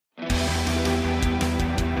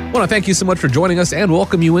I want to thank you so much for joining us and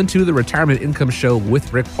welcome you into the Retirement Income Show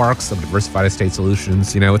with Rick Parks of Diversified Estate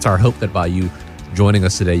Solutions. You know, it's our hope that by you joining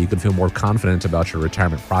us today, you can feel more confident about your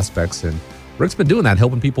retirement prospects. And Rick's been doing that,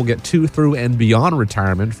 helping people get to, through, and beyond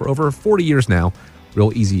retirement for over 40 years now.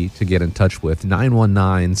 Real easy to get in touch with.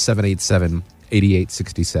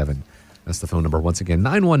 919-787-8867. That's the phone number. Once again,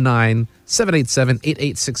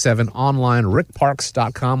 919-787-8867. Online,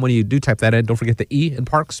 rickparks.com. When you do type that in, don't forget the E in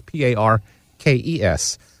Parks,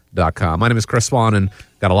 PARKES.com. My name is Chris Swan, and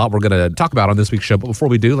got a lot we're going to talk about on this week's show. But before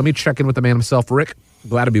we do, let me check in with the man himself, Rick.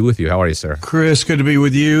 Glad to be with you. How are you, sir? Chris, good to be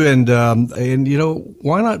with you. And you know,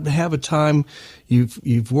 why not have a time?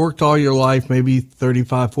 You've worked all your life, maybe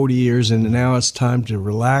 35, 40 years, and now it's time to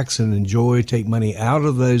relax and enjoy, take money out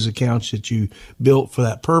of those accounts that you built for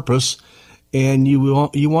that purpose. And you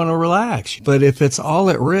want to relax. But if it's all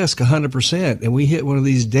at risk 100%, and we hit one of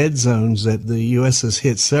these dead zones that the U.S. has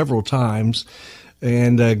hit several times,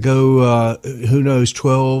 and go, who knows,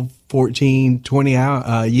 12, 14, 20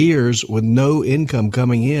 years with no income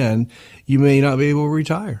coming in, you may not be able to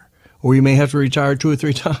retire. Or you may have to retire 2 or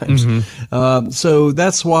 3 times. Mm-hmm. So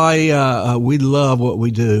that's why we love what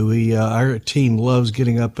we do. Our team loves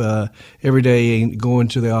getting up every day and going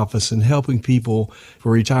to the office and helping people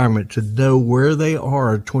for retirement to know where they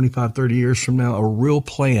are 25, 30 years from now, a real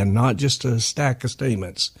plan, not just a stack of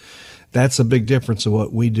statements. That's a big difference in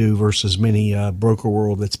what we do versus many broker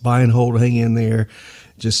world that's buy and hold, hang in there,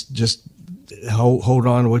 just hold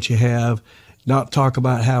on to what you have. Not talk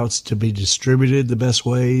about how it's to be distributed the best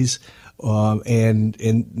ways,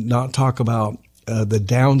 and not talk about the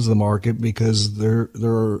downs of the market, because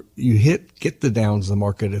get the downs of the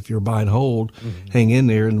market if you're buy and hold, hang in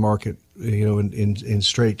there in the market, you know, in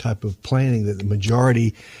straight type of planning that the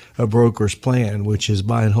majority of brokers plan, which is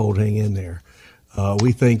buy and hold, hang in there.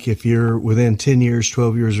 We think if you're within 10 years,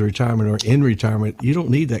 12 years of retirement or in retirement, you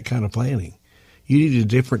don't need that kind of planning. You need a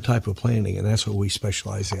different type of planning, and that's what we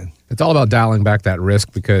specialize in. It's all about dialing back that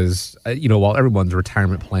risk because, you know, while everyone's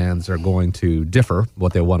retirement plans are going to differ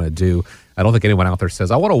what they want to do, I don't think anyone out there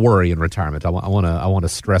says, I want to worry in retirement. I want to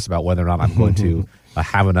stress about whether or not I'm going to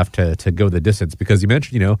have enough to go the distance. Because you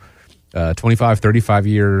mentioned, you know, 25, 35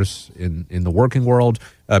 years in the working world,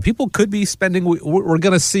 people could be spending, we're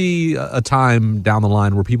going to see a time down the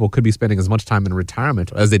line where people could be spending as much time in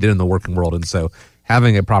retirement as they did in the working world. And so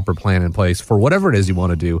having a proper plan in place for whatever it is you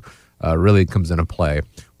want to do really comes into play,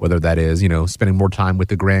 whether that is, you know, spending more time with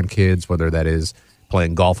the grandkids, whether that is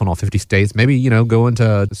playing golf in all 50 states, maybe, you know, going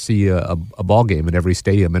to see a ball game in every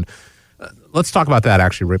stadium. And let's talk about that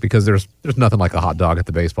actually, Rick, because there's nothing like a hot dog at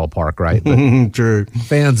the baseball park, right? But true.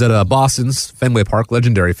 Fans at Boston's Fenway Park,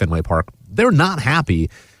 legendary Fenway Park, they're not happy.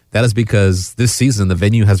 That is because this season the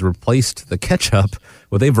venue has replaced the ketchup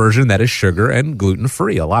with a version that is sugar and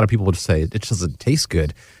gluten-free. A lot of people would say it just doesn't taste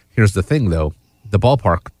good. Here's the thing, though. The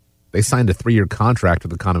ballpark, they signed a 3-year contract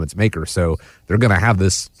with the condiment's maker, so they're going to have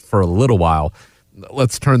this for a little while.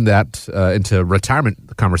 Let's turn that into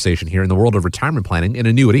retirement conversation here in the world of retirement planning, an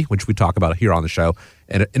annuity, which we talk about here on the show,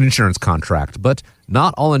 and an insurance contract. But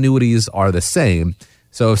not all annuities are the same.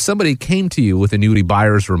 So if somebody came to you with annuity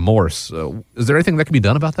buyer's remorse, is there anything that can be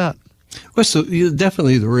done about that? Well, so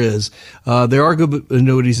definitely there is. There are good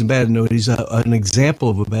annuities and bad annuities. An example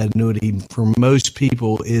of a bad annuity for most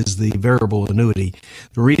people is the variable annuity.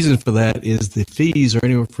 The reason for that is the fees are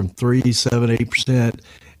anywhere from 3, 7, 8%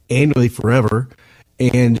 annually forever,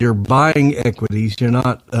 and you're buying equities. You're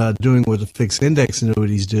not doing what the fixed index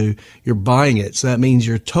annuities do. You're buying it. So that means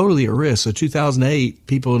you're totally at risk. So 2008,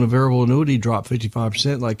 people in a variable annuity dropped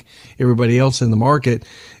 55% like everybody else in the market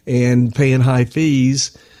and paying high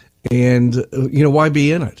fees. And, you know, why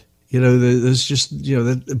be in it? You know, there's just, you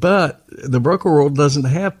know, but the broker world doesn't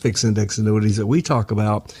have fixed index annuities that we talk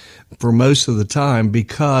about for most of the time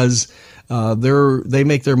because they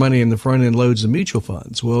make their money in the front end loads of mutual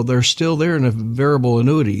funds. Well, they're still there in a variable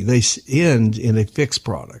annuity. They end in a fixed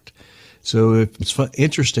product. So it's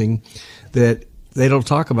interesting that they don't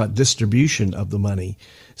talk about distribution of the money.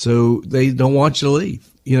 So they don't want you to leave.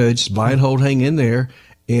 You know, just buy and hold, hang in there.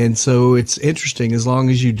 And so it's interesting. As long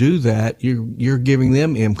as you do that, you're giving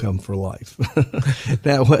them income for life.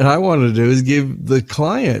 Now, what I want to do is give the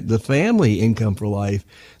client, the family, income for life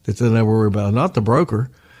that they never worry about, not the broker.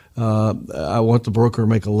 I want the broker to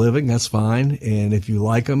make a living. That's fine. And if you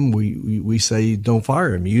like him, we say don't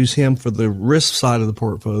fire him. Use him for the risk side of the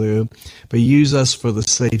portfolio, but use us for the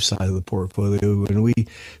safe side of the portfolio. And we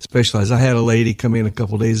specialize. I had a lady come in a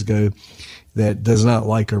couple of days ago that does not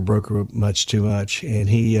like her broker too much. And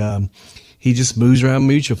he just moves around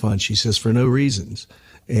mutual funds, she says, for no reasons.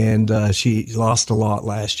 And she lost a lot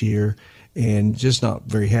last year and just not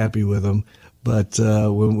very happy with him. But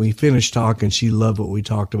when we finished talking, she loved what we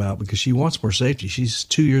talked about because she wants more safety. She's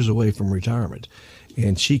 2 years away from retirement,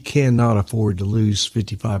 and she cannot afford to lose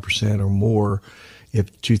 55% or more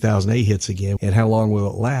if 2008 hits again. And how long will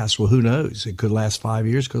it last? Well, who knows? It could last 5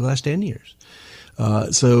 years, could last 10 years.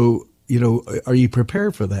 So, are you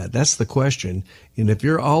prepared for that? That's the question. And if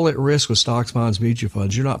you're all at risk with stocks, bonds, mutual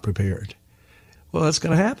funds, you're not prepared. Well, that's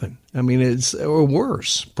going to happen. I mean, or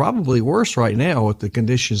worse, probably worse right now with the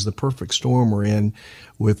conditions, the perfect storm we're in,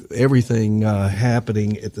 with everything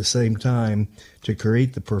happening at the same time to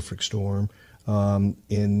create the perfect storm.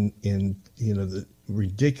 In the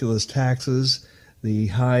ridiculous taxes, the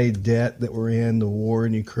high debt that we're in, the war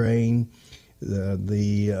in Ukraine,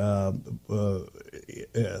 the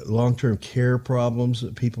long-term care problems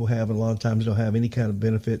that people have, and a lot of times don't have any kind of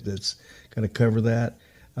benefit that's going to cover that.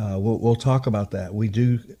 We'll talk about that. We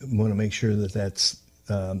do want to make sure that that's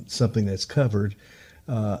something that's covered,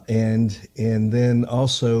 and then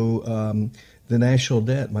also the national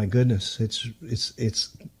debt. My goodness,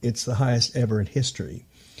 it's the highest ever in history.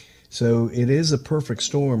 So it is a perfect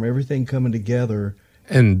storm. Everything coming together.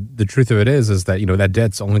 And the truth of it is that, that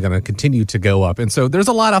debt's only going to continue to go up. And so there's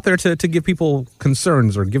a lot out there to give people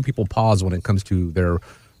concerns or give people pause when it comes to their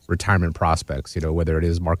retirement prospects, whether it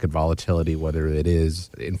is market volatility, whether it is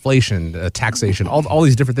inflation, taxation, all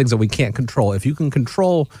these different things that we can't control. If you can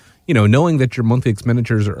control, knowing that your monthly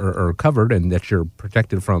expenditures are covered and that you're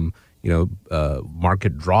protected from,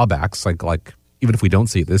 market drawbacks, like even if we don't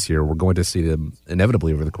see it this year, we're going to see them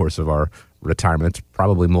inevitably over the course of our retirement,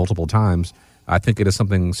 probably multiple times. I think it is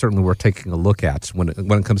something certainly worth taking a look at when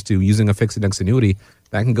it comes to using a fixed index annuity.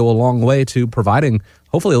 That can go a long way to providing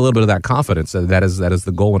hopefully a little bit of that confidence. That is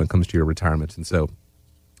the goal when it comes to your retirement. And so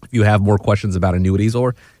if you have more questions about annuities,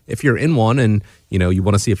 or if you're in one and you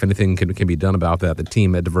want to see if anything can be done about that, the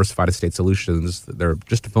team at Diversified Estate Solutions, they're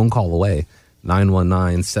just a phone call away.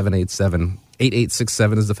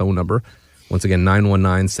 919-787-8867 is the phone number. Once again,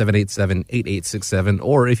 919-787-8867.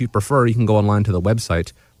 Or if you prefer, you can go online to the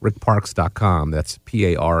website, rickparkes.com. That's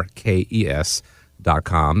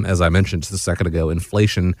PARKES.com. As I mentioned just a second ago,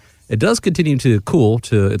 inflation, it does continue to cool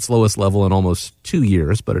to its lowest level in almost 2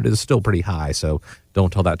 years, but it is still pretty high. So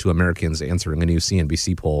don't tell that to Americans answering a new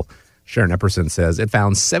CNBC poll. Sharon Epperson says it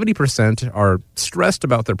found 70% are stressed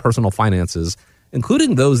about their personal finances,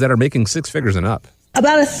 including those that are making six figures and up.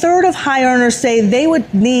 About a third of high earners say they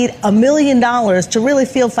would need $1 million to really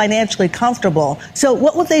feel financially comfortable. So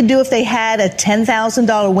what would they do if they had a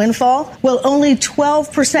 $10,000 windfall? Well, only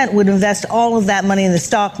 12% would invest all of that money in the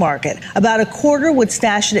stock market. About a quarter would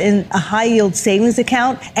stash it in a high-yield savings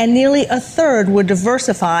account, and nearly a third would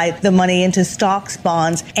diversify the money into stocks,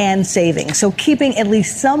 bonds, and savings. So keeping at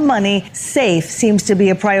least some money safe seems to be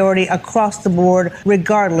a priority across the board,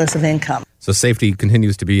 regardless of income. So safety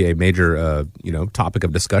continues to be a major, topic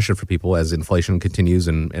of discussion for people as inflation continues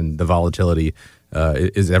and the volatility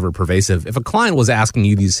is ever pervasive. If a client was asking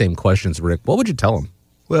you these same questions, Rick, what would you tell them?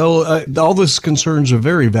 Well, all those concerns are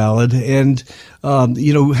very valid, and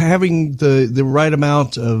having the right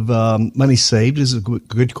amount of money saved is a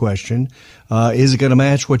good question. Is it going to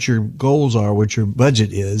match what your goals are, what your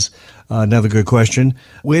budget is? Another good question.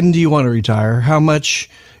 When do you want to retire? How much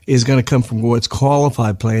is going to come from what's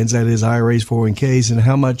qualified plans, that is IRAs, 401ks, and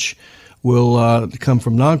how much will come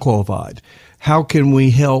from non-qualified? How can we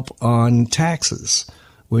help on taxes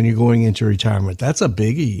when you're going into retirement? That's a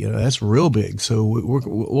biggie. That's real big. So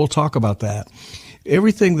we'll talk about that.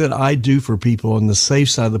 Everything that I do for people on the safe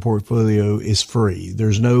side of the portfolio is free.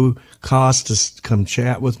 There's no cost to come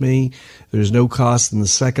chat with me. There's no cost in the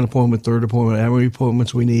second appointment, third appointment, how many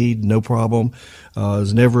appointments we need, no problem.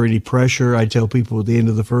 There's never any pressure. I tell people at the end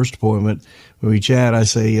of the first appointment, when we chat, I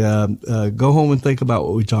say, go home and think about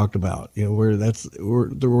what we talked about.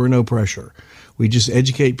 We're no pressure. We just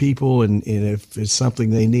educate people, and if it's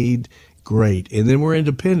something they need, great. And then we're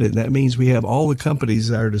independent. That means we have all the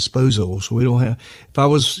companies at our disposal. So we don't have, if I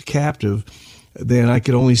was captive, then I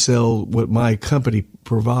could only sell what my company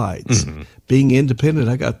provides. Mm-hmm. Being independent,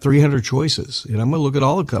 I got 300 choices, and I'm going to look at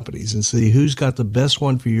all the companies and see who's got the best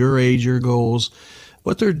one for your age, your goals.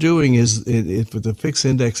 What they're doing is, with the fixed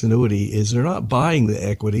index annuity, is they're not buying the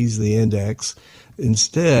equities, the index.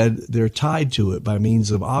 Instead, they're tied to it by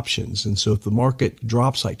means of options. And so if the market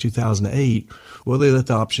drops like 2008, well, they let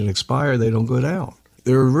the option expire. They don't go down.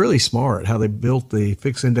 They're really smart how they built the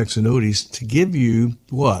fixed index annuities to give you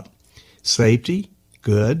what? Safety,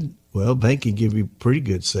 good. Well, bank can give you pretty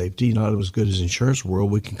good safety, not as good as insurance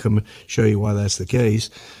world. We can come and show you why that's the case.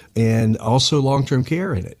 And also long-term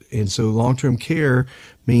care in it. And so long-term care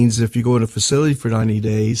means if you go in a facility for 90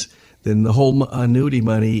 days, then the whole annuity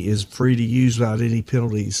money is free to use without any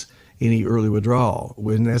penalties any early withdrawal,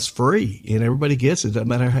 when that's free and everybody gets it. Doesn't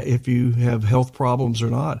matter if you have health problems or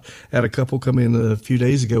not. I had a couple come in a few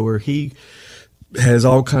days ago where he has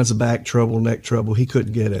all kinds of back trouble, neck trouble. He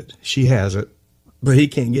couldn't get it. She has it, but he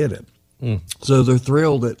can't get it. So they're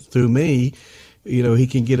thrilled that through me, he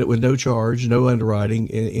can get it with no charge, no underwriting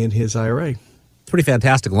in his IRA. Pretty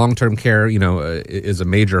fantastic. Long-term care, is a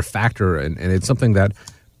major factor, and it's something that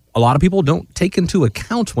a lot of people don't take into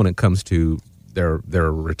account when it comes to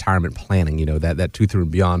their retirement planning. That 2 through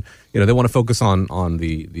and beyond. They want to focus on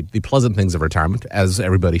the pleasant things of retirement, as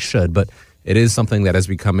everybody should, but it is something that is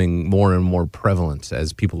becoming more and more prevalent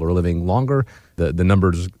as people are living longer. The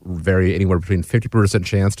numbers vary anywhere between 50%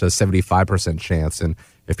 chance to 75% chance, and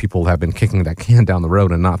if people have been kicking that can down the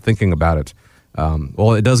road and not thinking about it,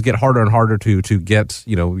 it does get harder and harder to get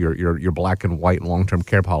your black and white long-term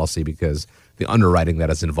care policy because the underwriting that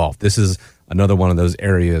is involved. This is another one of those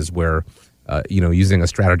areas where using a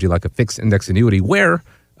strategy like a fixed index annuity, where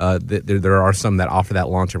there are some that offer that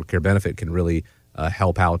long-term care benefit, can really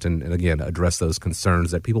help out and again address those concerns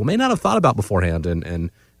that people may not have thought about beforehand. And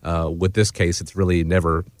with this case, it's really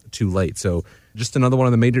never too late. So just another one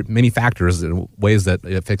of the many factors and ways that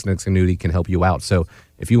a fixed index annuity can help you out. So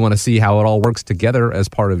if you want to see how it all works together as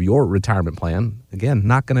part of your retirement plan, again,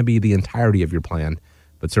 not going to be the entirety of your plan,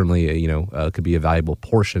 but certainly could be a valuable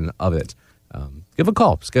portion of it. Give a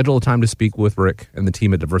call. Schedule a time to speak with Rick and the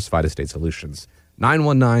team at Diversified Estate Solutions.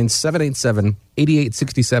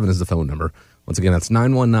 919-787-8867 is the phone number. Once again, that's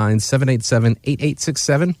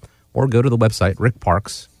 919-787-8867, or go to the website, Rick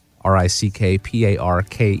Parkes,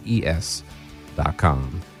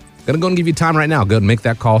 RickParkes.com. Going to go and give you time right now. Go and make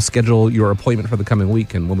that call, schedule your appointment for the coming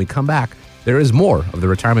week, and when we come back, there is more of the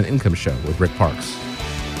Retirement Income Show with Rick Parkes.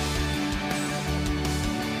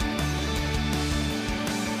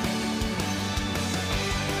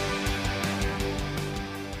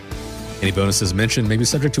 Any bonuses mentioned may be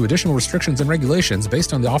subject to additional restrictions and regulations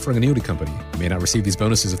based on the offering annuity company. You may not receive these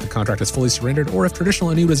bonuses if the contract is fully surrendered or if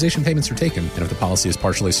traditional annuitization payments are taken. And if the policy is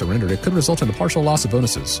partially surrendered, it could result in the partial loss of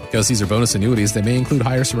bonuses. Because these are bonus annuities, they may include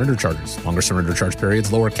higher surrender charges, longer surrender charge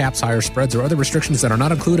periods, lower caps, higher spreads, or other restrictions that are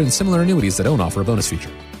not included in similar annuities that don't offer a bonus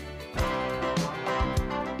feature.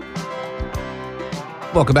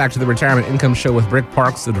 Welcome back to the Retirement Income Show with Rick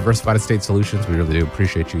Parkes, the Diversified Estate Solutions. We really do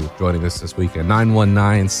appreciate you joining us this weekend.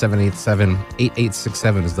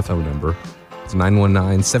 919-787-8867 is the phone number. It's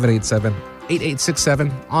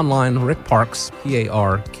 919-787-8867. Online, Rick Parkes,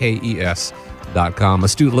 Parkes.com.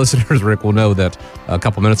 Astute listeners, Rick, will know that a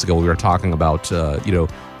couple minutes ago we were talking about,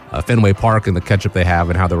 Fenway Park and the catch-up they have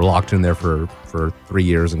and how they were locked in there for 3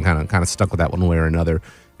 years and kind of stuck with that one way or another.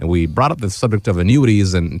 And we brought up the subject of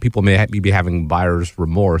annuities, and people may be having buyer's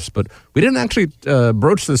remorse, but we didn't actually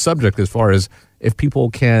broach the subject as far as if people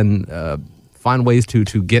can find ways to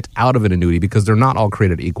get out of an annuity, because they're not all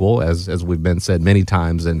created equal, as we've been said many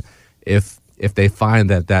times. And if they find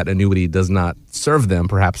that annuity does not serve them,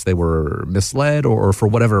 perhaps they were misled or for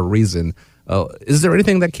whatever reason, is there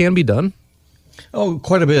anything that can be done? Oh,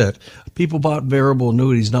 quite a bit. People bought variable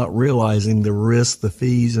annuities not realizing the risk, the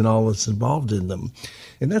fees, and all that's involved in them.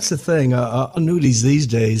 And that's the thing. Annuities these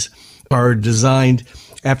days are designed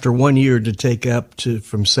after 1 year to take up to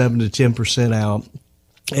from 7 to 10% out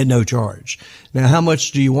at no charge. Now, how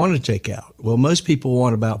much do you want to take out? Well, most people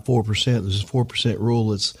want about 4%. There's a 4% rule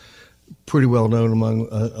that's pretty well known among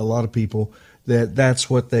a lot of people, that's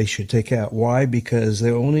what they should take out. Why? Because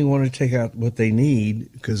they only want to take out what they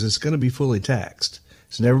need, because it's going to be fully taxed.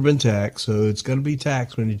 It's never been taxed, so it's going to be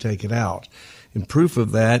taxed when you take it out. And proof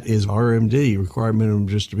of that is RMD, required minimum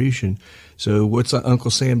distribution. So what's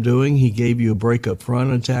Uncle Sam doing? He gave you a break up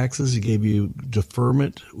front on taxes. He gave you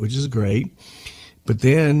deferment, which is great. But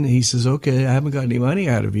then he says, okay, I haven't got any money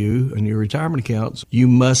out of you in your retirement accounts. You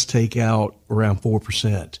must take out around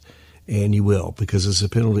 4%. And you will, because it's a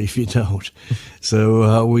penalty if you don't.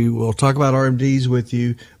 So we will talk about RMDs with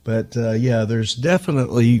you. But there's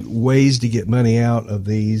definitely ways to get money out of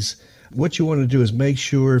these. What you want to do is make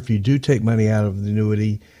sure if you do take money out of the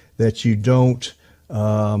annuity that you don't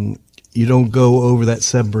go over that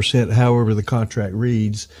 7%, however the contract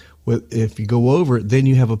reads. If you go over it, then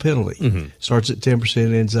you have a penalty. Mm-hmm. Starts at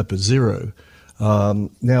 10%, ends up at 0.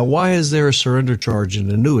 Now, why is there a surrender charge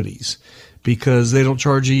in annuities? Because they don't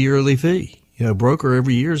charge a yearly fee. Broker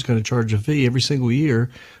every year is going to charge a fee every single year.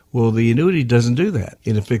 Well, the annuity doesn't do that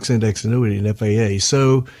in a fixed index annuity, an FAA.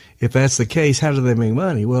 So if that's the case, how do they make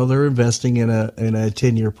money? Well, they're investing in a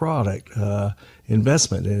 10-year product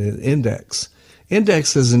investment in an index.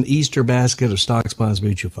 Index is an Easter basket of stocks, bonds,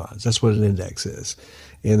 mutual funds. That's what an index is.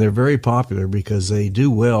 And they're very popular because they do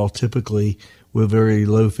well typically with very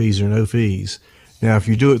low fees or no fees. Now, if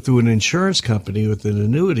you do it through an insurance company with an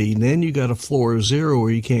annuity, then you got a floor of 0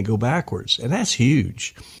 where you can't go backwards. And that's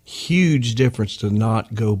huge. Huge difference to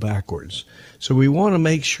not go backwards. So we want to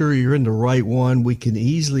make sure you're in the right one. We can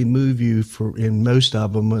easily move you in most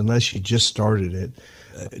of them unless you just started it.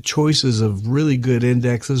 Choices of really good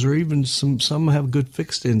indexes, or even some have good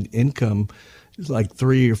fixed income, like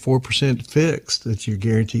 3 or 4% fixed, that you're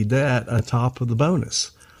guaranteed that on top of the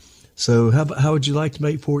bonus. So how would you like to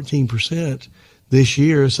make 14% this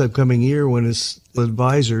year, this upcoming year, when its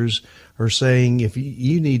advisors are saying if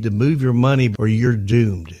you need to move your money or you're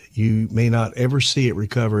doomed? You may not ever see it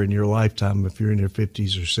recover in your lifetime if you're in your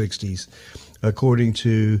 50s or 60s, according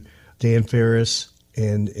to Dan Ferris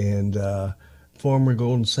and former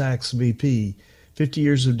Goldman Sachs VP. 50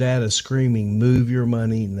 years of data screaming, move your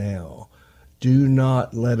money now. Do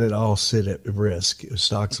not let it all sit at risk.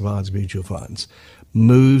 Stocks, bonds, mutual funds.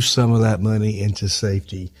 Move some of that money into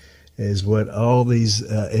safety, is what all these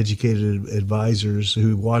educated advisors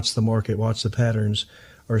who watch the market, watch the patterns,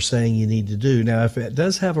 are saying you need to do. Now, if it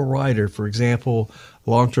does have a rider, for example,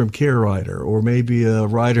 long-term care rider, or maybe a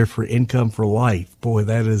rider for income for life, boy,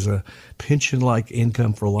 that is a pension-like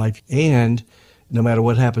income for life. And no matter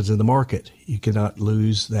what happens in the market, you cannot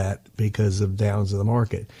lose that because of downs in the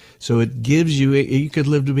market. So it gives you could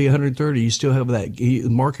live to be 130. You still have that. The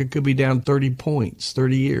market could be down 30 points,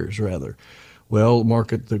 30 years rather. Well,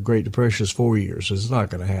 the Great Depression is 4 years, so it's not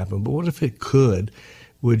going to happen. But what if it could?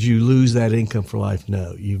 Would you lose that income for life?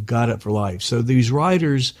 No, you've got it for life. So these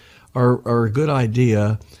riders are a good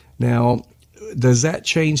idea. Now, does that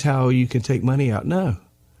change how you can take money out? No.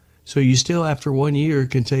 So you still, after 1 year,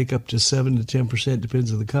 can take up to 7 to 10%,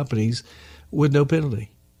 depends on the companies, with no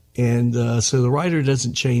penalty. And so the rider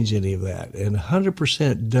doesn't change any of that. And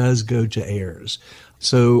 100% does go to heirs.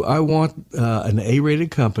 So I want an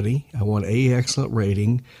A-rated company. I want A excellent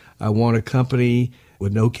rating. I want a company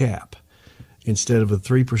with no cap instead of a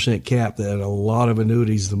 3% cap that a lot of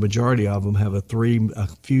annuities, the majority of them have a few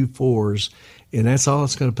 4s, and that's all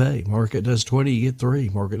it's going to pay. Market does 20, you get 3.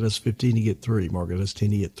 Market does 15, you get 3. Market does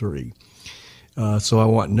 10, you get 3. So I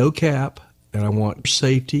want no cap, and I want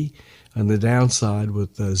safety on the downside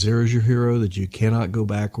with zero's your hero, that you cannot go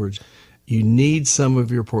backwards. You need some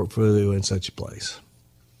of your portfolio in such a place.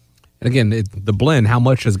 And again, the blend, how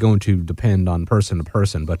much is going to depend on person to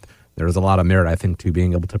person, but there's a lot of merit, I think, to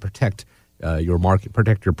being able to protect your market,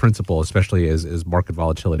 protect your principal, especially as market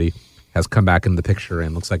volatility has come back in the picture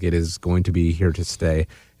and looks like it is going to be here to stay.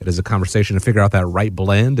 It is a conversation to figure out that right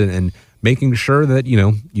blend and making sure that,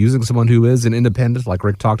 using someone who is an independent, like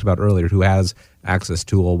Rick talked about earlier, who has access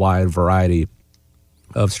to a wide variety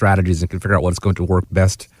of strategies and can figure out what's going to work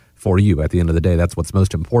best for you. At the end of the day, that's what's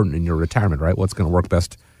most important in your retirement, right? What's going to work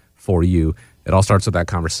best for you. It all starts with that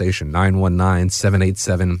conversation.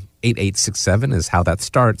 919-787-8867 is how that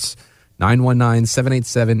starts.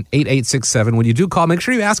 919-787-8867. When you do call, make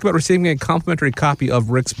sure you ask about receiving a complimentary copy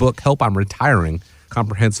of Rick's book, Help I'm Retiring,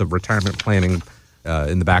 Comprehensive Retirement Planning.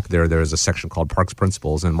 In the back there is a section called Parks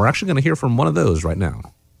Principles, and we're actually going to hear from one of those right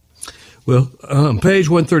now. Well, page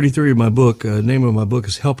 133 of my book, name of my book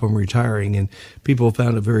is Help I'm Retiring, and people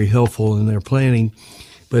found it very helpful in their planning.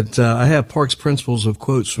 But I have Parks Principles of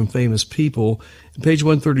quotes from famous people. In page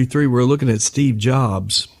 133, we're looking at Steve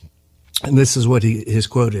Jobs, and this is what his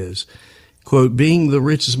quote is. Quote, being the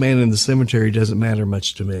richest man in the cemetery doesn't matter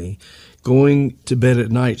much to me. Going to bed at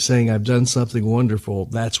night saying I've done something wonderful,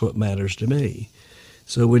 that's what matters to me.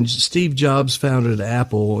 So when Steve Jobs founded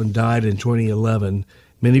Apple and died in 2011,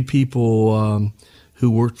 many people who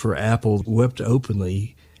worked for Apple wept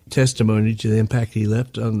openly, testimony to the impact he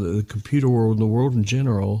left on the computer world and the world in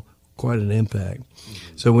general, quite an impact.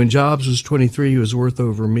 So when Jobs was 23, he was worth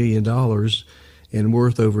over $1 million and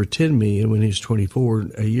worth over $10 million when he was 24.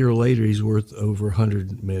 A year later, he's worth over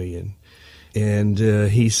 $100 million. And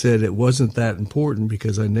he said it wasn't that important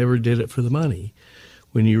because I never did it for the money.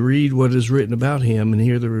 When you read what is written about him and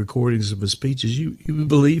hear the recordings of his speeches, you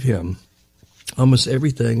believe him. Almost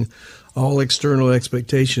everything, all external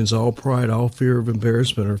expectations, all pride, all fear of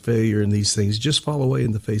embarrassment or failure in these things just fall away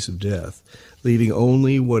in the face of death, leaving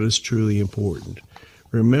only what is truly important.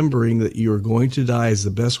 Remembering that you are going to die is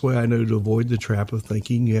the best way I know to avoid the trap of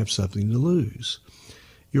thinking you have something to lose.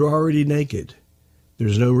 You're already naked.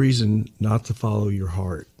 There's no reason not to follow your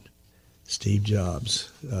heart. Steve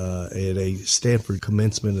Jobs, at a Stanford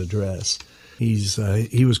commencement address.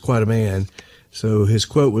 He was quite a man. So his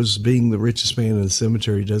quote was, being the richest man in the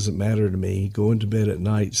cemetery doesn't matter to me. Going to bed at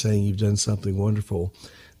night saying you've done something wonderful,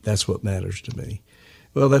 that's what matters to me.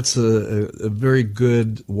 Well, that's a very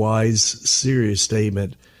good, wise, serious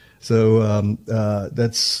statement So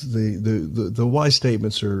that's the why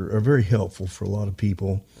statements are very helpful for a lot of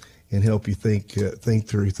people and help you think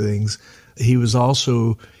through things. He was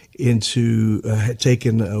also into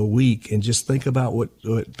taking a week and just think about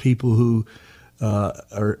what people who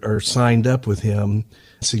are signed up with him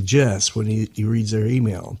suggest when he reads their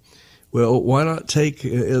email. Well, why not take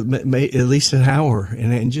at least an hour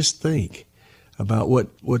and just think about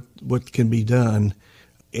what can be done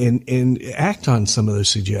and act on some of those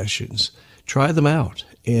suggestions. Try them out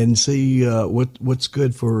and see what's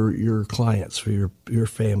good for your clients, for your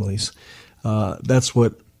families. That's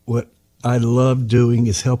what I love doing,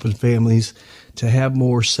 is helping families to have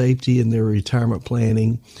more safety in their retirement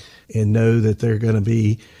planning and know that they're going to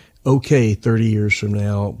be okay 30 years from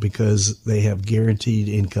now because they have guaranteed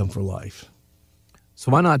income for life. So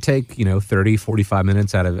why not take 30, 45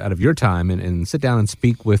 minutes out of your time and sit down and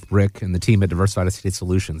speak with Rick and the team at Diversified Estate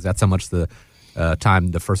Solutions? That's how much the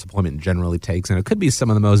time the first appointment generally takes, and it could be some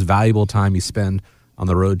of the most valuable time you spend on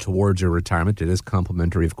the road towards your retirement. It is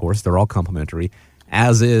complimentary, of course. They're all complimentary,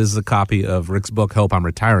 as is a copy of Rick's book, Help I'm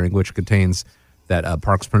Retiring, which contains that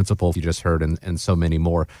Parks Principle you just heard and so many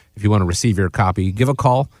more. If you want to receive your copy, give a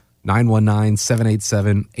call,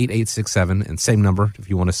 919-787-8867, and same number if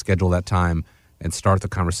you want to schedule that time and start the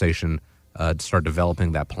conversation, start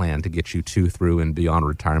developing that plan to get you to, through, and beyond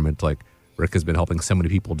retirement, like Rick has been helping so many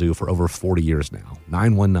people do for over 40 years now.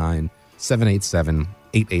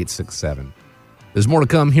 919-787-8867. There's more to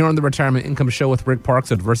come here on the Retirement Income Show with Rick Parks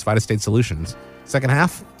of Diversified Estate Solutions. Second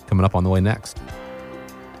half coming up on the way next.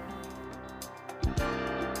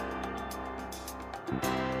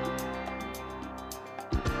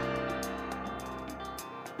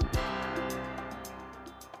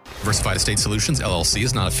 Diversified Estate Solutions, LLC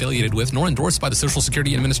is not affiliated with nor endorsed by the Social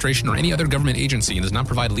Security Administration or any other government agency and does not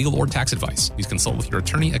provide legal or tax advice. Please consult with your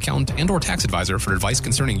attorney, accountant, and or tax advisor for advice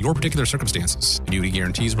concerning your particular circumstances. Annuity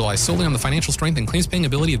guarantees rely solely on the financial strength and claims-paying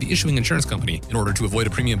ability of the issuing insurance company. In order to avoid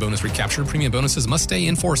a premium bonus recapture, premium bonuses must stay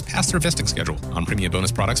in force past their vesting schedule. Non-premium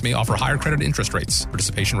bonus products may offer higher credit interest rates,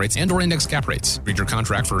 participation rates, and or index cap rates. Read your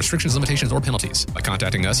contract for restrictions, limitations, or penalties. By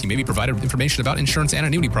contacting us, you may be provided with information about insurance and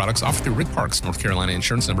annuity products offered through Rick Parks, North Carolina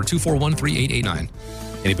Insurance number 2413889.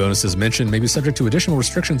 Any bonuses mentioned may be subject to additional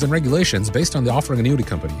restrictions and regulations based on the offering annuity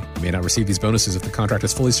company. You may not receive these bonuses if the contract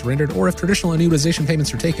is fully surrendered or if traditional annuitization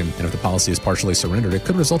payments are taken. And if the policy is partially surrendered, it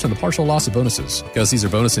could result in the partial loss of bonuses. Because these are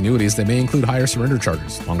bonus annuities, they may include higher surrender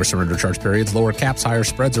charges, longer surrender charge periods, lower caps, higher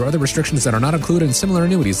spreads, or other restrictions that are not included in similar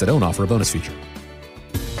annuities that don't offer a bonus feature.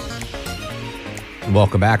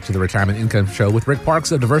 Welcome back to the Retirement Income Show with Rick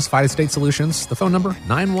Parks of Diversified Estate Solutions. The phone number,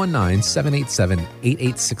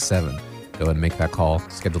 919-787-8867. Go ahead and make that call.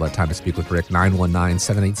 Schedule that time to speak with Rick,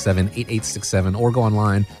 919-787-8867, or go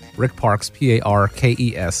online,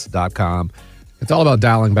 rickparks.com. It's all about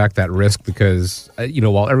dialing back that risk because,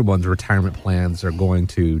 while everyone's retirement plans are going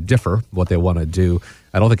to differ, what they want to do,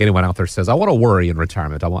 I don't think anyone out there says, I want to worry in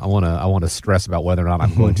retirement. I want to stress about whether or not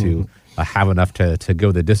I'm going to have enough to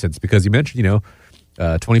go the distance. Because you mentioned,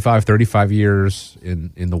 25, 35 years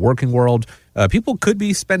in the working world, people could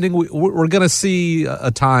be spending, we're going to see a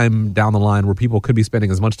time down the line where people could be spending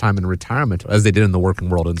as much time in retirement as they did in the working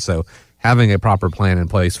world. And so having a proper plan in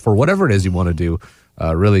place for whatever it is you want to do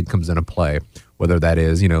really comes into play, whether that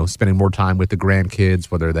is, spending more time with the grandkids,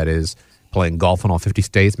 whether that is playing golf in all 50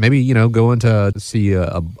 states, maybe, going to see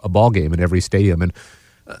a ball game in every stadium. And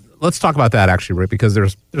let's talk about that, actually, Rick, because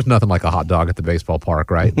there's nothing like a hot dog at the baseball park,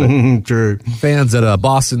 right? But true. Fans at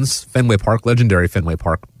Boston's Fenway Park, legendary Fenway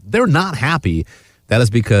Park, they're not happy. That is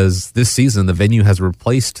because this season the venue has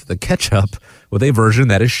replaced the ketchup with a version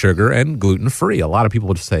that is sugar and gluten-free. A lot of people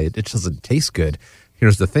would say it just doesn't taste good.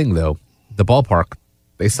 Here's the thing, though. The ballpark,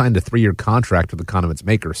 they signed a 3-year contract with the condiments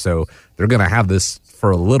maker, so they're going to have this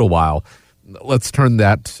for a little while. Let's turn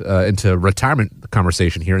that into retirement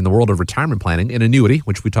conversation here in the world of retirement planning, an annuity,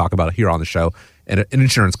 which we talk about here on the show, and an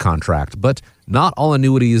insurance contract. But not all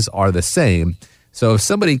annuities are the same. So if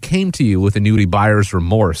somebody came to you with annuity buyer's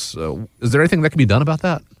remorse, is there anything that can be done about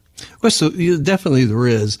that? Well, so definitely there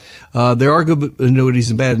is. There are good annuities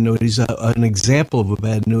and bad annuities. An example of a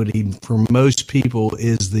bad annuity for most people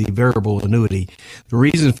is the variable annuity. The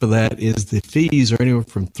reason for that is the fees are anywhere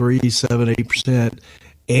from 3, 7, 8%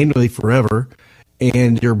 annually forever,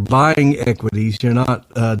 and you're buying equities. You're not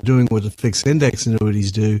doing what the fixed index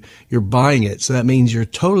annuities do. You're buying it. So that means you're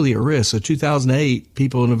totally at risk. So 2008,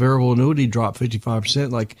 people in a variable annuity dropped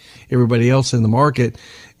 55% like everybody else in the market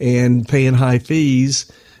and paying high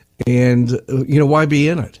fees. And, why be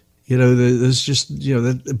in it? There's just,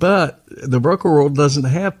 but the broker world doesn't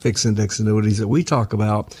have fixed index annuities that we talk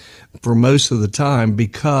about for most of the time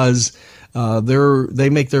because they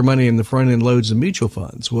make their money in the front end loads of mutual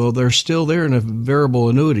funds. Well, they're still there in a variable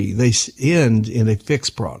annuity. They end in a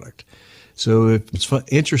fixed product. So it's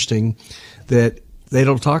interesting that they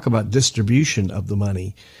don't talk about distribution of the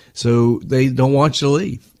money. So they don't want you to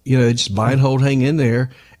leave. They just buy and hold, hang in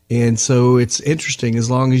there. And so it's interesting. As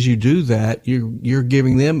long as you do that, you're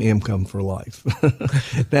giving them income for life.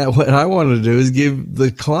 Now, what I want to do is give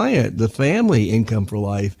the client, the family, income for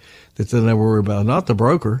life that they never worry about, not the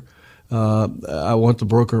broker. I want the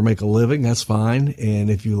broker to make a living. That's fine. And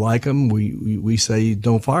if you like him, we say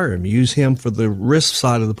don't fire him. Use him for the risk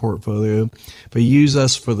side of the portfolio, but use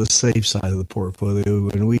us for the safe side of the portfolio.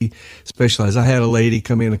 And we specialize. I had a lady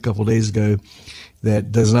come in a couple of days ago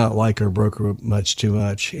that does not like her broker too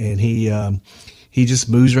much. And he just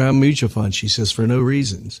moves around mutual funds, she says, for no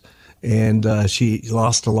reasons. And she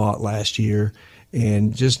lost a lot last year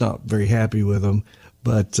and just not very happy with him.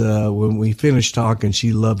 But when we finished talking,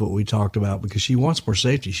 she loved what we talked about because she wants more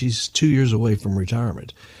safety. She's 2 years away from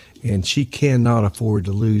retirement, and she cannot afford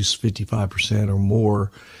to lose 55% or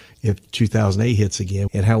more if 2008 hits again.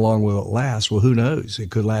 And how long will it last? Well, who knows?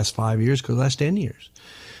 It could last 5 years, could last 10 years.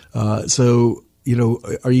 Are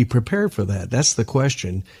you prepared for that? That's the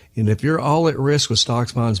question. And if you're all at risk with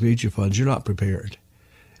stocks, bonds, mutual funds, you're not prepared.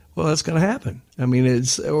 Well, that's going to happen. I mean,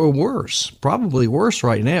 or worse, probably worse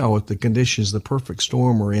right now with the conditions, the perfect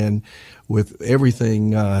storm we're in, with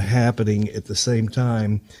everything happening at the same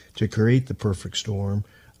time to create the perfect storm.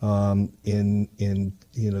 In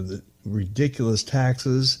the ridiculous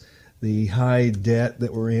taxes, the high debt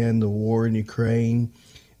that we're in, the war in Ukraine,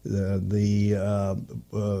 the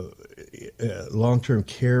long-term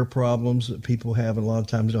care problems that people have, and a lot of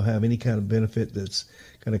times don't have any kind of benefit that's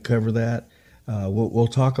going to cover that. We'll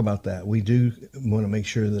talk about that. We do want to make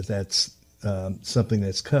sure that that's something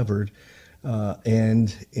that's covered,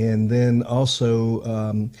 and then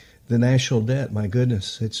also the national debt. My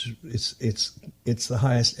goodness, it's the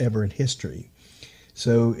highest ever in history.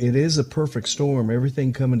 So it is a perfect storm.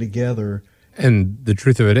 Everything coming together. And the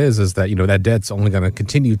truth of it is that, that debt's only going to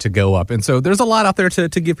continue to go up. And so there's a lot out there to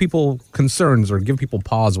give people concerns or give people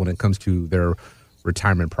pause when it comes to their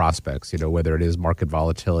retirement prospects, whether it is market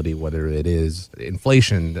volatility, whether it is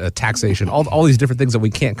inflation, taxation, all these different things that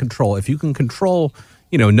we can't control. If you can control,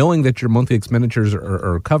 knowing that your monthly expenditures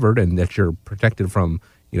are covered and that you're protected from,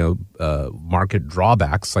 market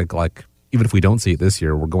drawbacks, like even if we don't see it this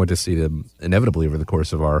year, we're going to see them inevitably over the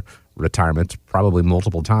course of our retirement, probably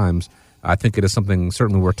multiple times. I think it is something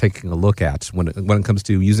certainly worth taking a look at when it comes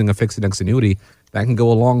to using a fixed index annuity. That can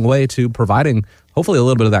go a long way to providing hopefully a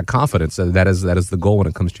little bit of that confidence. That is the goal when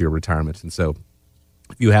it comes to your retirement. And so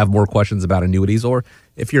if you have more questions about annuities, or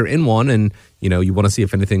if you're in one and you want to see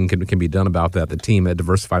if anything can be done about that, the team at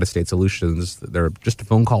Diversified Estate Solutions, they're just a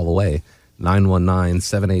phone call away.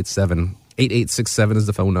 919-787-8867 is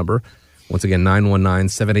the phone number. Once again,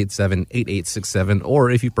 919-787-8867.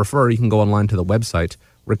 Or if you prefer, you can go online to the website,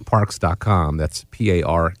 rickparkes.com. That's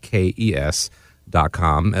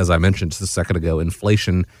PARKES.com. As I mentioned just a second ago,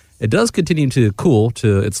 inflation, it does continue to cool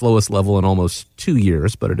to its lowest level in almost 2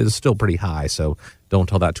 years, but it is still pretty high. So don't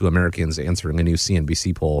tell that to Americans answering a new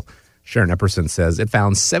CNBC poll. Sharon Epperson says it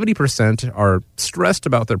found 70% are stressed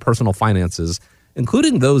about their personal finances,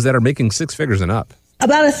 including those that are making six figures and up.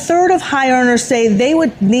 About a third of high earners say they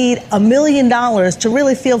would need $1 million to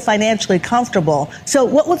really feel financially comfortable. So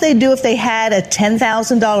what would they do if they had a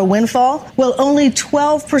 $10,000 windfall? Well, only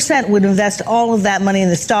 12% would invest all of that money in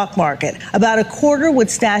the stock market. About a quarter would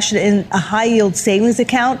stash it in a high-yield savings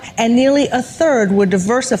account, and nearly a third would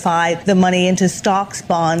diversify the money into stocks,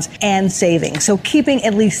 bonds, and savings. So keeping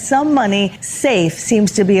at least some money safe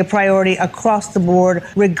seems to be a priority across the board,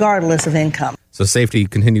 regardless of income. So safety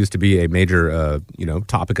continues to be a major,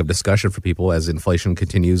 topic of discussion for people as inflation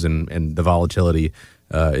continues and the volatility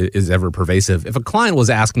is ever pervasive. If a client was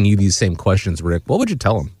asking you these same questions, Rick, what would you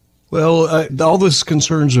tell them? Well, all those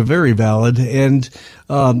concerns are very valid, and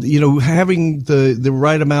having the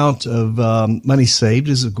right amount of money saved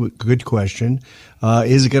is a good question.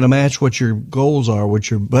 Is it going to match what your goals are, what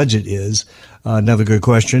your budget is? Another good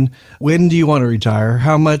question. When do you want to retire?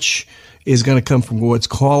 How much is going to come from what's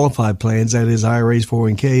qualified plans, that is IRAs,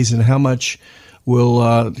 401ks, and how much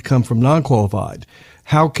will come from non-qualified?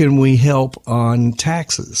 How can we help on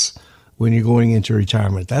taxes when you're going into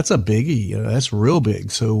retirement? That's a biggie. That's real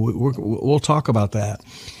big. So we'll talk about that.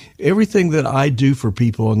 Everything that I do for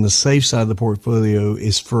people on the safe side of the portfolio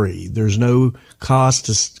is free. There's no cost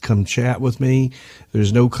to come chat with me.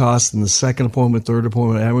 There's no cost in the second appointment, third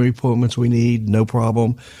appointment, how many appointments we need, no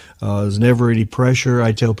problem. There's never any pressure.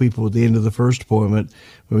 I tell people at the end of the first appointment,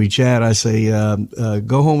 when we chat, I say,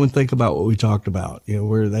 go home and think about what we talked about.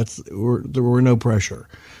 We're no pressure.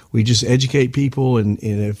 We just educate people, and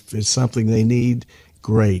if it's something they need,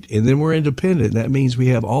 great. And then we're independent. That means we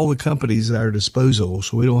have all the companies at our disposal.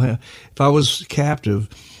 So we don't have, if I was captive,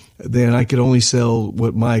 then I could only sell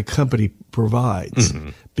what my company provides. Mm-hmm.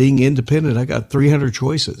 Being independent, I got 300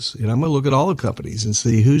 choices, and I'm going to look at all the companies and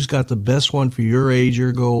see who's got the best one for your age,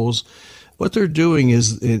 your goals. What they're doing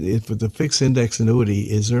is, with the fixed index annuity,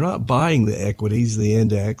 is they're not buying the equities, the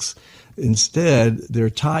index. Instead, they're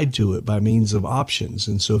tied to it by means of options.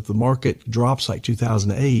 And so if the market drops like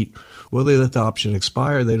 2008, well, they let the option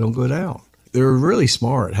expire. They don't go down. They're really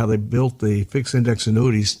smart how they built the fixed index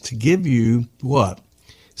annuities to give you what?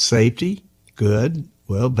 Safety, good.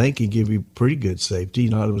 Well, banking give you pretty good safety,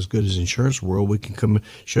 not as good as insurance world. We can come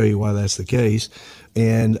show you why that's the case.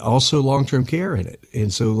 And also long-term care in it.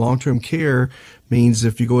 And so long-term care means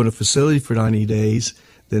if you go in a facility for 90 days,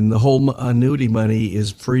 then the whole annuity money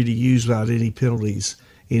is free to use without any penalties,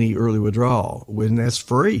 any early withdrawal. When that's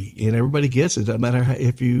free, and everybody gets it. Doesn't matter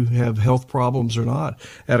if you have health problems or not.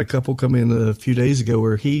 I had a couple come in a few days ago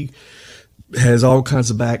where he has all kinds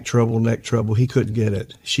of back trouble, neck trouble. He couldn't get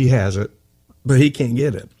it. She has it, but he can't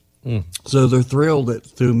get it. So they're thrilled that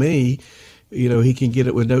through me, he can get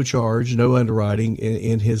it with no charge, no underwriting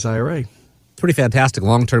in his IRA. Pretty fantastic.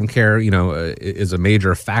 Long-term care, is a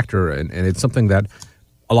major factor, and it's something that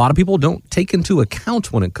a lot of people don't take into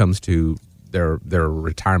account when it comes to their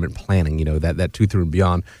retirement planning, that to through and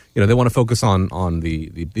beyond. They want to focus on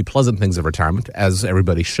the pleasant things of retirement, as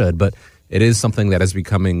everybody should, but it is something that is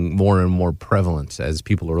becoming more and more prevalent as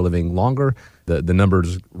people are living longer. The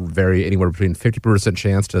numbers vary anywhere between 50%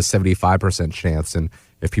 chance to 75% chance, and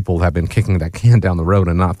if people have been kicking that can down the road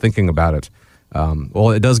and not thinking about it,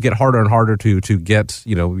 well, it does get harder and harder to get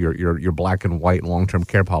your black and white long-term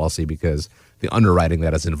care policy because the underwriting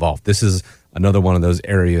that is involved. This is another one of those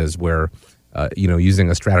areas where, using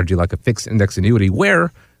a strategy like a fixed index annuity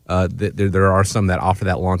where there are some that offer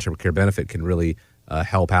that long-term care benefit can really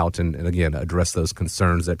help out and again, address those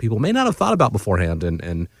concerns that people may not have thought about beforehand.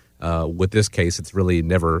 And with this case, it's really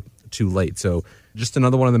never too late. So just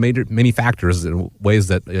another one of the many factors and ways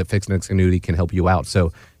that a fixed index annuity can help you out.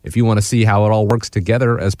 So if you want to see how it all works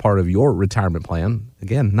together as part of your retirement plan,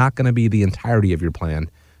 again, not going to be the entirety of your plan,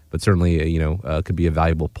 but certainly, could be a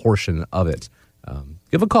valuable portion of it.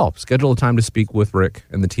 Give a call. Schedule a time to speak with Rick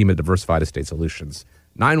and the team at Diversified Estate Solutions.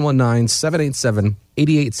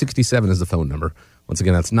 919-787-8867 is the phone number. Once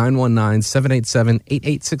again, that's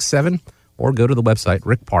 919-787-8867, or go to the website,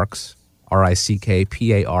 Rick Parkes,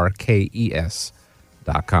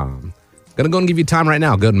 RickParkes.com. Going to go and give you time right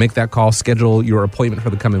now. Go and make that call. Schedule your appointment for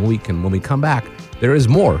the coming week. And when we come back, there is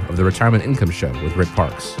more of the Retirement Income Show with Rick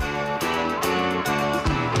Parkes.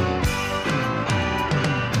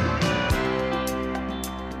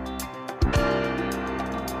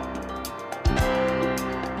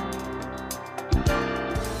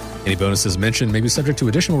 Any bonuses mentioned may be subject to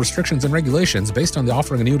additional restrictions and regulations based on the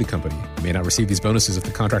offering annuity company. You may not receive these bonuses if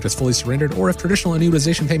the contract is fully surrendered or if traditional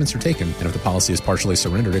annuitization payments are taken. And if the policy is partially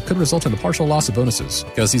surrendered, it could result in the partial loss of bonuses.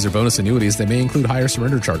 Because these are bonus annuities, they may include higher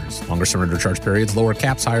surrender charges, longer surrender charge periods, lower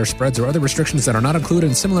caps, higher spreads, or other restrictions that are not included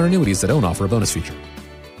in similar annuities that don't offer a bonus feature.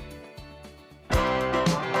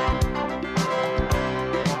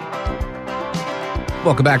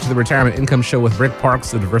 Welcome back to the Retirement Income Show with Rick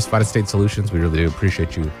Parkes of Diversified Estate Solutions. We really do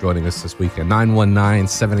appreciate you joining us this week.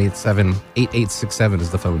 919-787-8867 is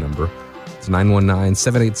the phone number. It's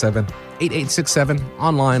 919-787-8867.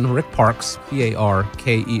 Online, Rick Parkes,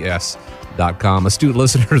 Parkes.com. Astute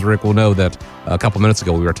listeners, Rick, will know that a couple minutes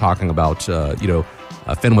ago we were talking about,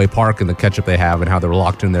 Fenway Park and the catch-up they have and how they were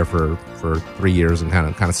locked in there for 3 years and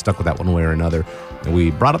kind of stuck with that one way or another. And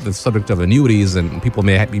we brought up the subject of annuities, and people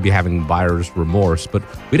may be having buyer's remorse, but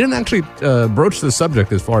we didn't actually broach the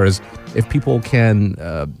subject as far as if people can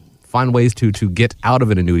find ways to get out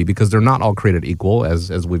of an annuity, because they're not all created equal,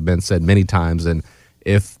 as we've been said many times. And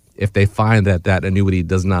if they find that annuity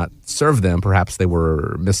does not serve them, perhaps they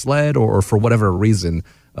were misled or for whatever reason,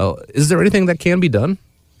 is there anything that can be done?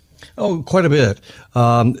 Oh, quite a bit.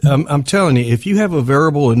 I'm telling you, if you have a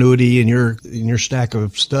variable annuity in your stack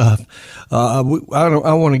of stuff, I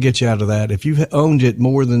want to get you out of that. If you've owned it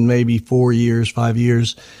more than maybe 4 years, 5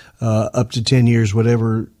 years, up to 10 years,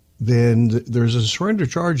 whatever then there's a surrender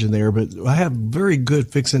charge in there. But I have very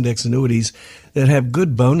good fixed index annuities that have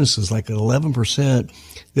good bonuses, like 11%.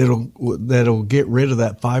 That'll get rid of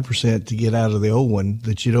that 5% to get out of the old one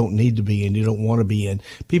that you don't need to be in, you don't want to be in.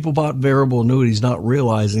 People bought variable annuities not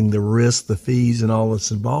realizing the risk, the fees, and all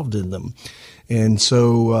that's involved in them. And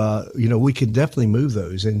so, we can definitely move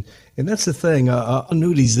those. And that's the thing.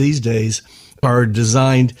 Annuities these days are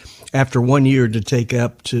designed after 1 year to take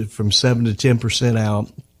up to from 7 to 10% out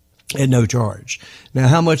at no charge. Now,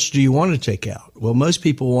 how much do you want to take out? Well, most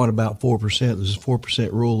people want about 4%. There's a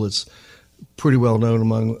 4% rule that's pretty well known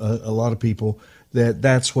among a lot of people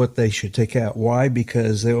that's what they should take out. Why?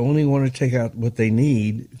 Because they only want to take out what they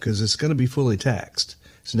need because it's going to be fully taxed.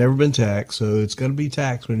 It's never been taxed, so it's going to be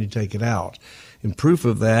taxed when you take it out. And proof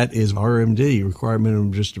of that is RMD, required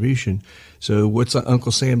minimum distribution. So what's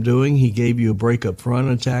Uncle Sam doing? He gave you a break up front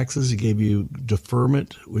on taxes. He gave you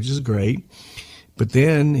deferment, which is great. But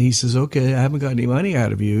then he says, okay, I haven't got any money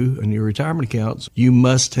out of you in your retirement accounts. You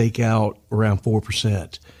must take out around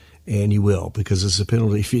 4%. And you will, because it's a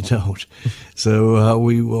penalty if you don't. So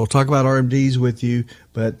we will talk about RMDs with you.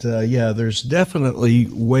 But, there's definitely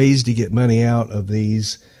ways to get money out of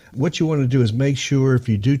these. What you want to do is make sure if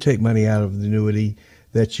you do take money out of the annuity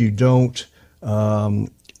that you don't go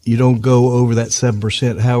over that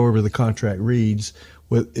 7%, however the contract reads.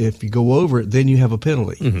 If you go over it, then you have a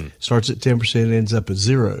penalty. Mm-hmm. Starts at 10%, ends up at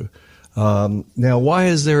 0. Now, why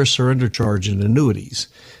is there a surrender charge in annuities?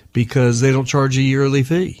 Because they don't charge a yearly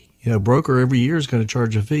fee. Broker every year is going to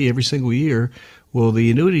charge a fee every single year. Well,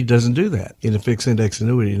 the annuity doesn't do that in a fixed index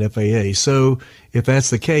annuity, an FAA. So if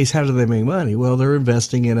that's the case, how do they make money? Well, they're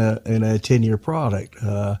investing in a 10-year product,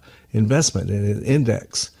 investment in an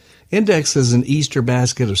index. Index is an Easter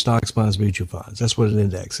basket of stocks, bonds, mutual funds. That's what an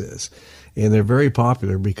index is. And they're very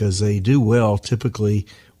popular because they do well typically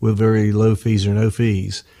with very low fees or no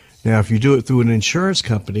fees. Now, if you do it through an insurance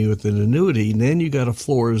company with an annuity, then you got a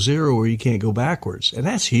floor of 0 where you can't go backwards. And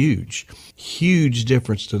that's huge. Huge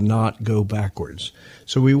difference to not go backwards.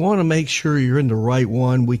 So we want to make sure you're in the right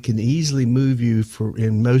one. We can easily move you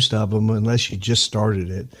in most of them unless you just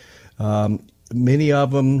started it. Many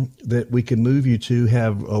of them that we can move you to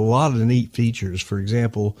have a lot of neat features. For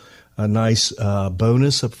example, a nice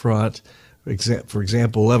bonus up front. For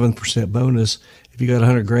example, 11% bonus. If you got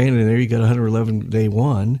 $100,000 in there, you got 111 day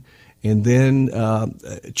one. And then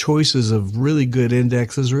choices of really good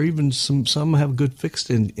indexes, or even some have good fixed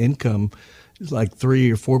income, like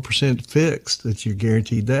 3 or 4% fixed that you're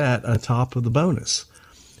guaranteed that on top of the bonus.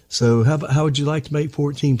 So how would you like to make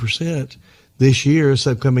 14% this year, this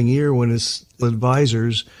upcoming year, when its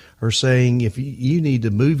advisors are saying if you need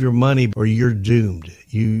to move your money or you're doomed.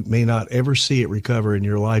 You may not ever see it recover in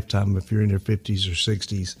your lifetime if you're in your 50s or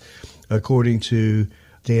 60s, according to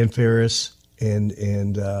Dan Ferris and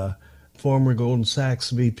former Goldman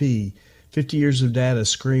Sachs VP. 50 years of data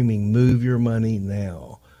screaming, move your money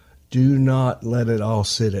now. Do not let it all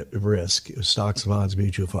sit at risk. Stocks, bonds,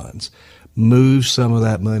 mutual funds. Move some of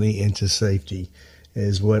that money into safety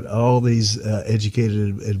is what all these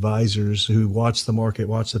educated advisors who watch the market,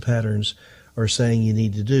 watch the patterns, are saying you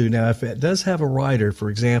need to do. Now, if it does have a rider, for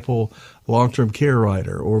example, long-term care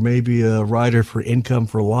rider, or maybe a rider for income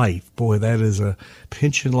for life, boy, that is a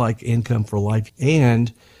pension-like income for life.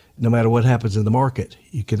 And no matter what happens in the market,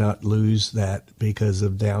 you cannot lose that because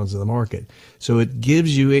of downs in the market. So it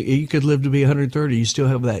gives you could live to be 130. You still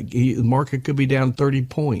have that. The market could be down 30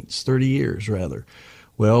 points, 30 years rather.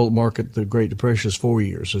 Well, the Great Depression is 4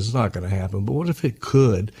 years, so it's not going to happen. But what if it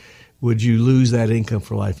could? Would you lose that income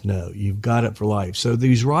for life? No, you've got it for life. So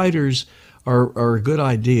these riders are a good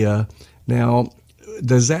idea. Now,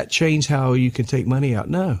 does that change how you can take money out?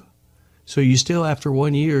 No. So you still, after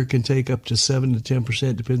 1 year, can take up to 7 to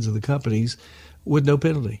 10%, depends on the companies, with no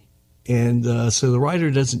penalty. And so the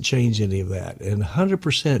rider doesn't change any of that. And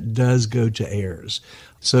 100% does go to heirs.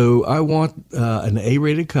 So I want an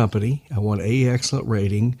A-rated company. I want A excellent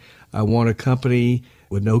rating. I want a company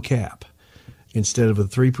with no cap. Instead of a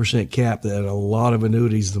 3% cap that a lot of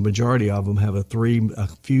annuities, the majority of them have a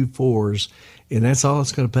few 4s, and that's all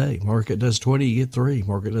it's going to pay. Market does 20, you get 3.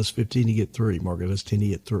 Market does 15, you get 3. Market does 10,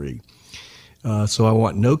 you get 3. So I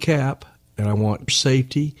want no cap, and I want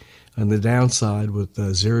safety on the downside with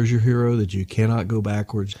zero is your hero, that you cannot go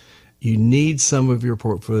backwards. You need some of your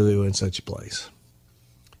portfolio in such a place.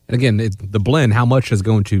 And again, the blend, how much is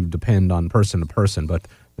going to depend on person to person, but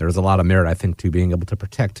there's a lot of merit, I think, to being able to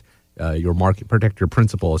protect your market, protect your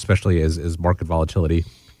principal, especially as market volatility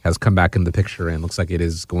has come back in the picture and looks like it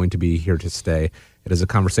is going to be here to stay. It is a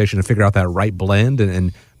conversation to figure out that right blend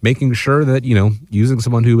and making sure that, using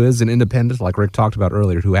someone who is an independent, like Rick talked about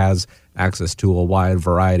earlier, who has access to a wide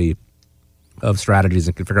variety of strategies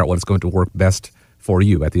and can figure out what's going to work best for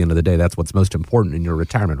you. At the end of the day, that's what's most important in your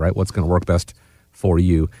retirement, right? What's going to work best for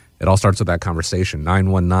you. It all starts with that conversation.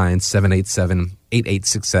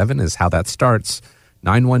 919-787-8867 is how that starts.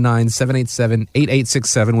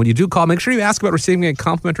 919-787-8867. When you do call, make sure you ask about receiving a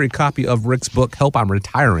complimentary copy of Rick's book, Help I'm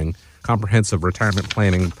Retiring, Comprehensive Retirement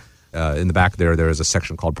Planning. In the back there is a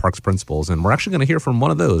section called Parks Principles, and we're actually going to hear from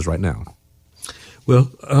one of those right now. Well,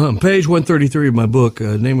 page 133 of my book,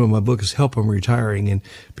 name of my book is Help I'm Retiring, and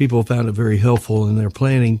people found it very helpful in their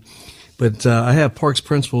planning. But I have Parks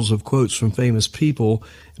Principles of quotes from famous people.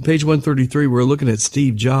 In page 133, we're looking at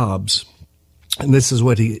Steve Jobs, and this is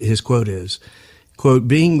what his quote is. Quote,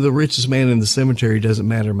 being the richest man in the cemetery doesn't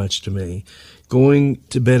matter much to me. Going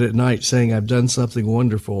to bed at night saying I've done something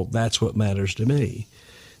wonderful, that's what matters to me.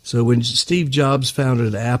 So when Steve Jobs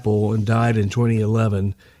founded Apple and died in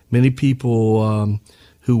 2011, many people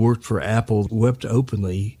who worked for Apple wept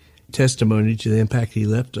openly, testimony to the impact he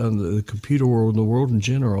left on the computer world and the world in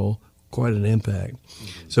general, quite an impact.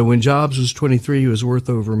 So when Jobs was 23, he was worth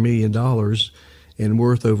over $1 million and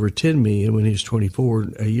worth over $10 million when he was 24.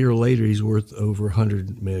 A year later, he's worth over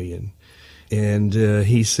 $100 million. And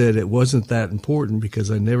he said it wasn't that important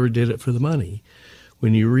because I never did it for the money.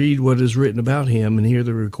 When you read what is written about him and hear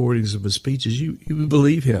the recordings of his speeches, you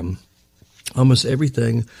believe him. Almost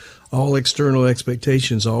everything, all external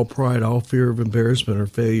expectations, all pride, all fear of embarrassment or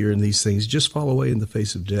failure in these things just fall away in the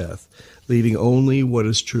face of death, leaving only what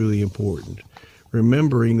is truly important.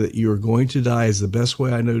 Remembering that you are going to die is the best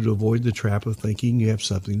way I know to avoid the trap of thinking you have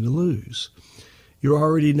something to lose. You're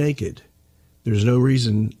already naked. There's no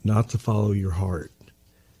reason not to follow your heart.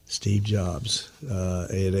 Steve Jobs,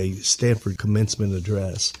 at a Stanford commencement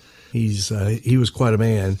address. He was quite a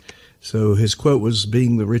man. So his quote was,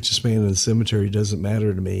 being the richest man in the cemetery doesn't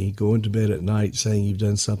matter to me. Going to bed at night saying you've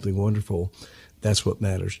done something wonderful, that's what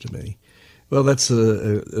matters to me. Well, that's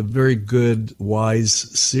a very good, wise,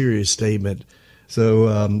 serious statement.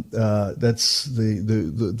 So that's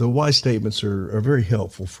the wise statements are very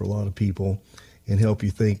helpful for a lot of people and help you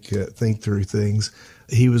think through things.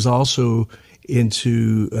 He was also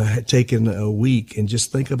into taking a week and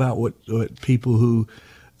just think about what people who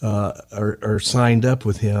are signed up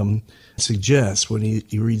with him suggest when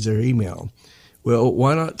he reads their email. Well,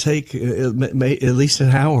 why not take at least an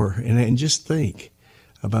hour and just think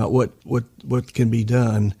about what can be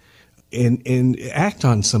done and act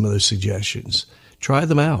on some of those suggestions. Try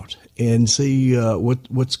them out and see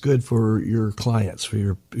what's good for your clients, for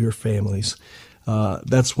your families.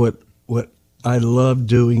 That's what I love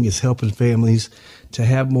doing, is helping families to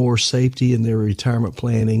have more safety in their retirement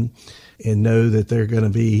planning and know that they're going to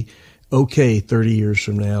be okay 30 years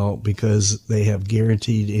from now because they have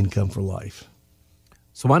guaranteed income for life.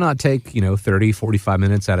 So why not take 30, 45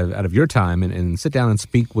 minutes out of your time and sit down and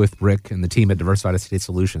speak with Rick and the team at Diversified Estate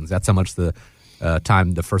Solutions. That's how much the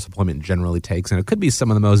time the first appointment generally takes, and it could be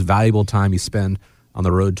some of the most valuable time you spend on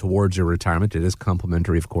the road towards your retirement. It is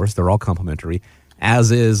complimentary, of course. They're all complimentary,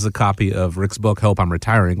 as is a copy of Rick's book, Help I'm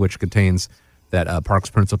Retiring, which contains that Parks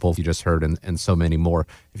Principles you just heard and so many more.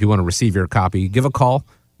 If you want to receive your copy, give a call,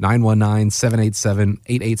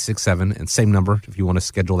 919-787-8867, and same number if you want to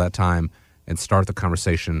schedule that time and start the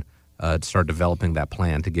conversation, start developing that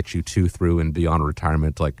plan to get you to, through, and beyond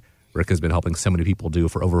retirement, like Rick has been helping so many people do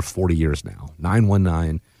for over 40 years now.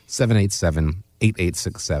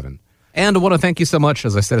 919-787-8867. And I want to thank you so much,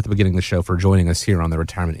 as I said at the beginning of the show, for joining us here on the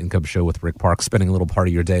Retirement Income Show with Rick Parks, spending a little part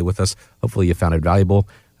of your day with us. Hopefully you found it valuable.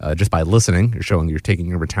 Just by listening, you're showing you're taking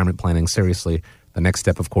your retirement planning seriously. The next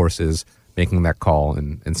step, of course, is making that call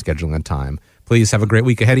and scheduling a time. Please have a great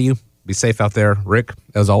week ahead of you. Be safe out there. Rick,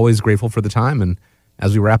 as always, grateful for the time. And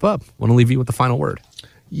as we wrap up, I want to leave you with the final word.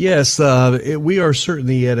 Yes, we are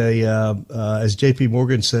certainly at as J.P.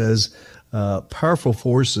 Morgan says, powerful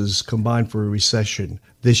forces combined for a recession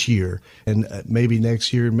this year and maybe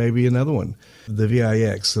next year, maybe another one. The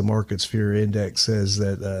VIX, the Markets Fear Index, says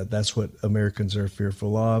that that's what Americans are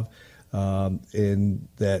fearful of, and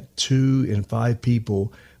that 2 in 5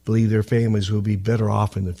 people believe their families will be better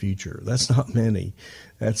off in the future. That's not many.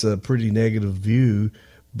 That's a pretty negative view.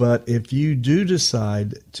 But if you do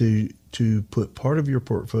decide to put part of your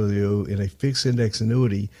portfolio in a fixed index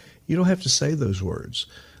annuity, you don't have to say those words.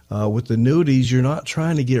 With annuities, you're not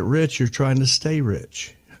trying to get rich, you're trying to stay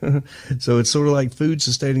rich. So it's sort of like food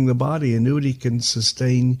sustaining the body. Annuity can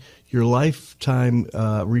sustain your lifetime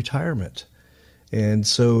retirement. And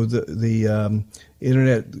so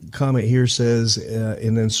Internet comment here says,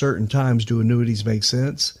 in uncertain times, do annuities make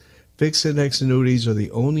sense? Fixed index annuities are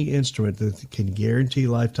the only instrument that can guarantee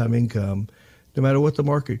lifetime income no matter what the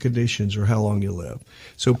market conditions or how long you live.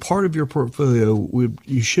 So part of your portfolio,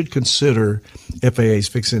 you should consider FIA's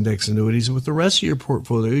fixed index annuities. And with the rest of your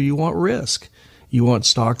portfolio, you want risk. You want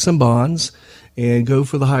stocks and bonds, and go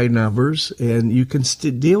for the high numbers. And you can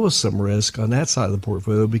deal with some risk on that side of the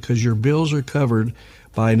portfolio because your bills are covered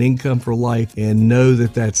by an income for life, and know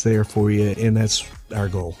that that's there for you. And that's our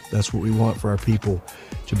goal. That's what we want for our people,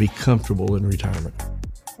 to be comfortable in retirement.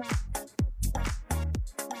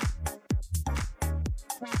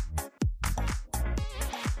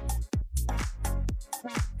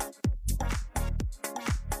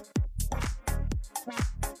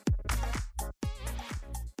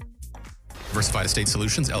 Diversified Estate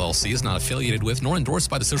Solutions, LLC is not affiliated with nor endorsed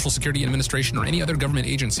by the Social Security Administration or any other government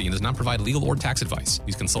agency and does not provide legal or tax advice.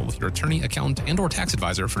 Please consult with your attorney, accountant, and/or tax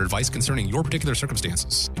advisor for advice concerning your particular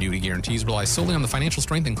circumstances. Annuity guarantees rely solely on the financial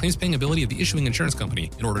strength and claims-paying ability of the issuing insurance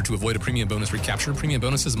company. In order to avoid a premium bonus recapture, premium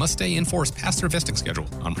bonuses must stay in force past their vesting schedule.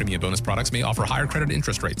 Non-premium bonus products may offer higher credit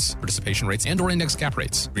interest rates, participation rates, and/or index cap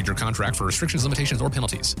rates. Read your contract for restrictions, limitations, or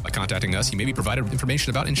penalties. By contacting us, you may be provided with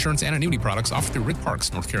information about insurance and annuity products offered through Rick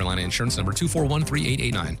Parks, North Carolina Insurance number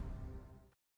 2413889.